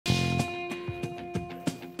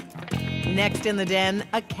Next in the den,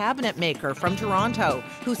 a cabinet maker from Toronto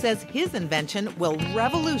who says his invention will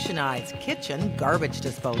revolutionize kitchen garbage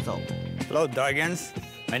disposal. Hello, Dragons.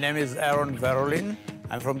 My name is Varolin.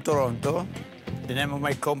 I'm from Toronto. The name of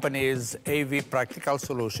my company is AV Practical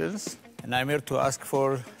Solutions, and I'm here to ask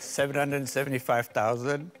for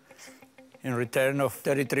 $775,000 in return of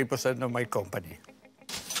 33% of my company.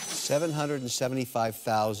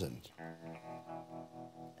 $775,000.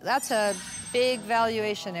 That's a big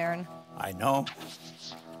valuation, Aaron. I know.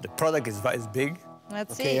 The product is big.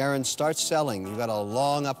 Let's see. Okay, Aaron, start selling. You've got a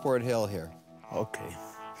long upward hill here. Okay.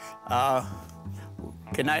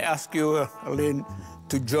 Can I ask you, Lynn,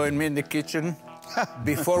 to join me in the kitchen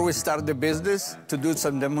before we start the business to do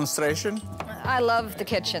some demonstration? I love the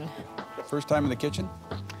kitchen. First time in the kitchen?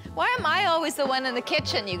 Why am I always the one in the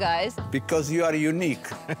kitchen, you guys? Because you are unique.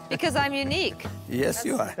 Because I'm unique. Yes,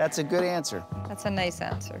 you are. That's a good answer. That's a nice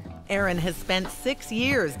answer. Aaron has spent 6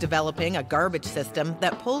 years developing a garbage system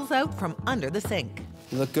that pulls out from under the sink.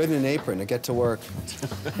 You look good in an apron. Now get to work.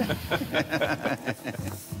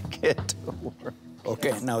 Get to work.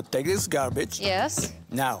 Okay, now take this garbage. Yes.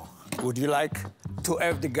 Now, would you like to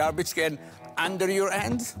have the garbage can under your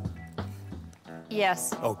hands?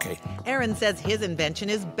 Yes. Okay. Aaron says his invention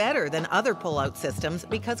is better than other pull-out systems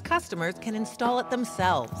because customers can install it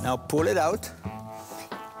themselves. Now pull it out.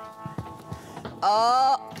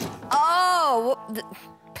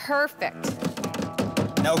 Perfect.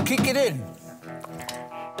 Now kick it in.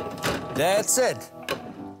 That's it.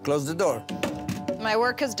 Close the door. My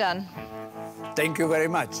work is done. Thank you very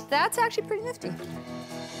much. That's actually pretty nifty.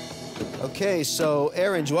 Okay, so,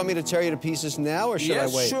 Aaron, do you want me to tear you to pieces now, or should I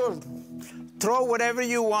wait? Yes, sure. Throw whatever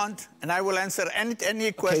you want, and I will answer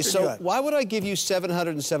any question Okay, so you have. why would I give you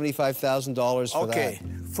 $775,000 for that? Okay,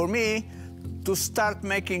 for me, to start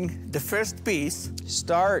making the first piece.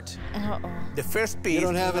 Start. The first piece. You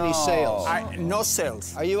don't have any sales. No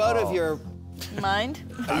sales. Are you out of your... Mind?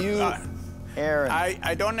 Are you... Aaron.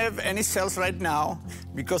 I don't have any sales right now,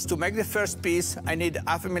 because to make the first piece, I need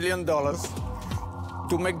 $500,000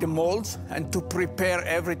 to make the molds and to prepare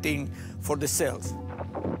everything for the sales.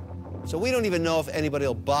 So we don't even know if anybody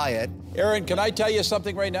will buy it. Aaron, can I tell you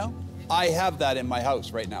something right now? I have that in my house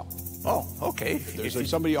right now. Oh, okay. There's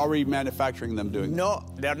somebody already manufacturing them doing No,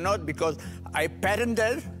 they're not, because I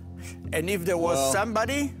patented, and if there was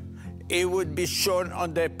somebody, it would be shown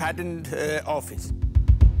on the patent office.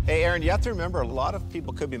 Hey, Aaron, you have to remember, a lot of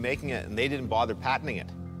people could be making it and they didn't bother patenting it.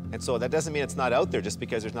 And so that doesn't mean it's not out there just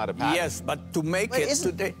because there's not a patent. Yes, but to make Wait, it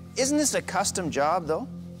today... Isn't this a custom job, though?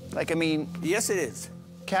 Like, I mean... Yes, it is.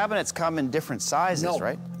 Cabinets come in different sizes,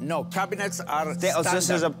 right? No, cabinets are standard. Oh,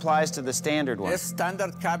 so this applies to the standard one? Yes,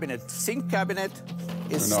 standard cabinet. Sink cabinet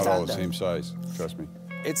is They're not standard. all the same size, trust me.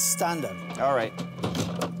 It's standard. All right.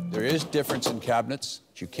 There is difference in cabinets.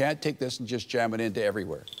 You can't take this and just jam it into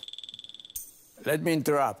everywhere. Let me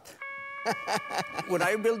interrupt. When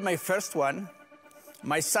I built my first one,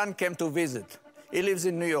 my son came to visit. He lives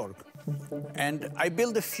in New York. And I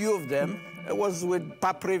built a few of them. It was with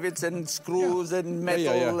pop rivets and screws and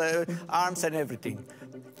metal arms and everything.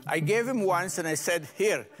 I gave him once and I said,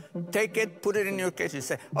 here, take it, put it in your case. He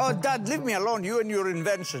said, oh, Dad, leave me alone, you and your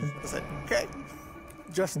invention. I said, okay,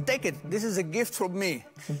 just take it. This is a gift from me.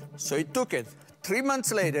 So he took it. 3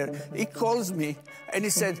 months later, he calls me and he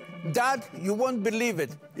said, Dad, you won't believe it.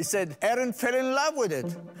 He said, Aaron fell in love with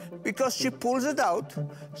it because she pulls it out,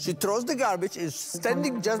 she throws the garbage, is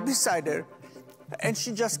standing just beside her, and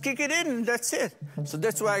she just kick it in, and that's it. So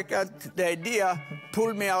that's why I got the idea,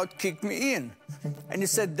 pull me out, kick me in. And he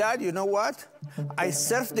said, Dad, you know what? I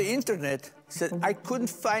surfed the internet. He said, I couldn't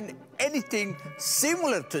find anything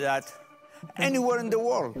similar to that anywhere in the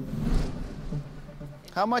world.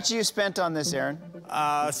 How much have you spent on this, Aaron?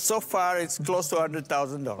 So far, it's close to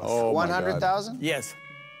 $100,000. Oh, my God. 100,000? Yes.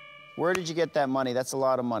 Where did you get that money? That's a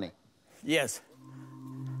lot of money. Yes.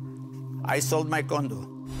 I sold my condo.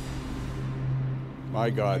 My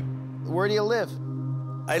God. Where do you live?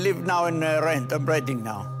 I live now in rent. I'm renting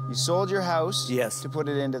now. You sold your house Yes. to put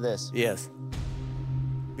it into this? Yes.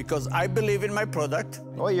 Because I believe in my product.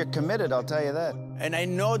 Oh, you're committed, I'll tell you that. And I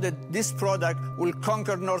know that this product will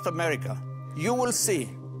conquer North America. You will see.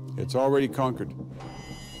 It's already conquered.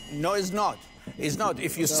 No, it's not. It's not.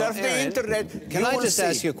 If you surf the Aaron, internet, Can you I will just see.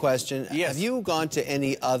 ask you a question? Yes. Have you gone to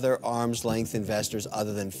any other arm's-length investors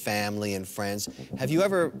other than family and friends? Have you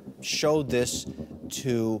ever showed this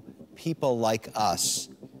to people like us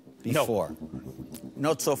before?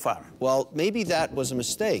 Not so far. Well, maybe that was a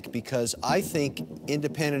mistake, because I think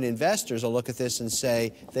independent investors will look at this and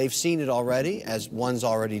say they've seen it already, as one's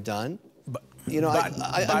already done. You know,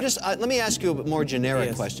 let me ask you a more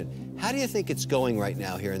generic question. How do you think it's going right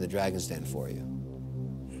now here in the Dragon's Den for you?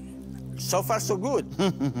 So far, so good.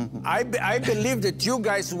 I believe that you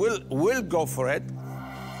guys will go for it.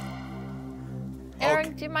 Aaron,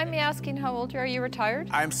 Okay. do you mind me asking how old you are? Are you retired?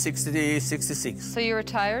 I'm 66. So you're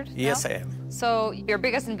retired now? Yes, I am. So your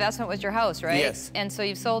biggest investment was your house, right? Yes. And so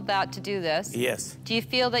you've sold that to do this? Yes. Do you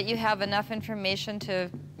feel that you have enough information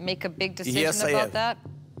to make a big decision Yes, I about have. that?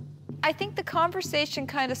 I think the conversation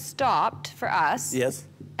kind of stopped for us Yes.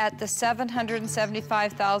 at the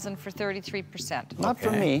 $775,000 for 33%. Not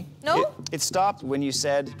for me. No? It stopped when you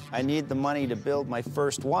said, I need the money to build my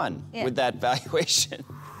first one with that valuation.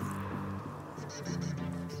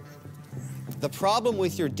 The problem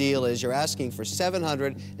with your deal is you're asking for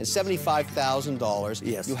 $775,000.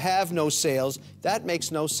 Yes. You have no sales. That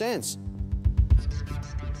makes no sense.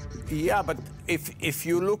 Yeah, but if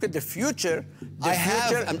you look at the future,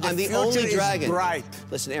 I'm the future only is dragon. bright.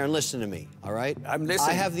 Listen, Aaron, listen to me, all right? I'm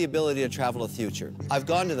listening. I have the ability to travel the future. I've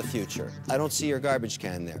gone to the future. I don't see your garbage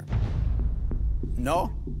can there.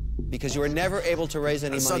 No? Because you were never able to raise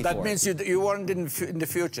any money So that for means it. you weren't in the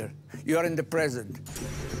future. You are in the present.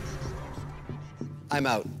 I'm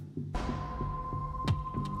out.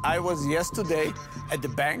 I was yesterday at the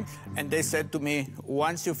bank, and they said to me,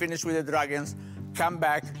 once you finish with the dragons, come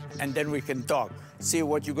back, and then we can talk. See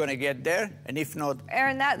what you're going to get there, and if not...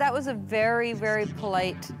 Aaron, that was a very, very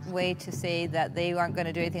polite way to say that they aren't going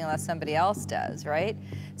to do anything unless somebody else does, right?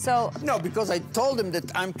 So... No, because I told them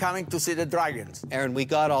that I'm coming to see the dragons. Aaron, we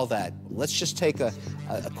got all that. Let's just take a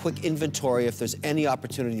quick inventory if there's any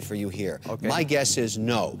opportunity for you here. Okay. My guess is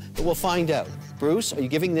no, but we'll find out. Bruce, are you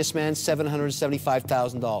giving this man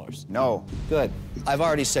 $775,000? No. Good. I've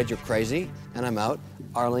already said you're crazy, and I'm out.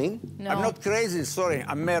 Arlene? No. I'm not crazy, sorry,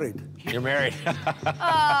 I'm married. You're married.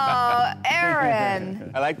 Oh,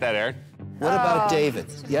 Aaron. I like that, Aaron. What about David?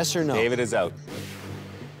 Yes or no? David is out.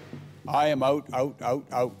 I am out.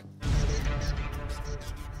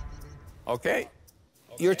 Okay?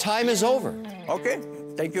 Your time is over. Okay,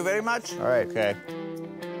 thank you very much. All right. Okay.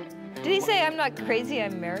 Did he say I'm not crazy,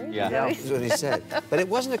 I'm married? Yeah. Is that what he That's what he said. But it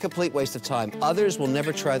wasn't a complete waste of time. Others will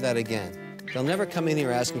never try that again. They'll never come in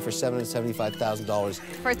here asking for $775,000.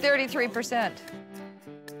 For 33%.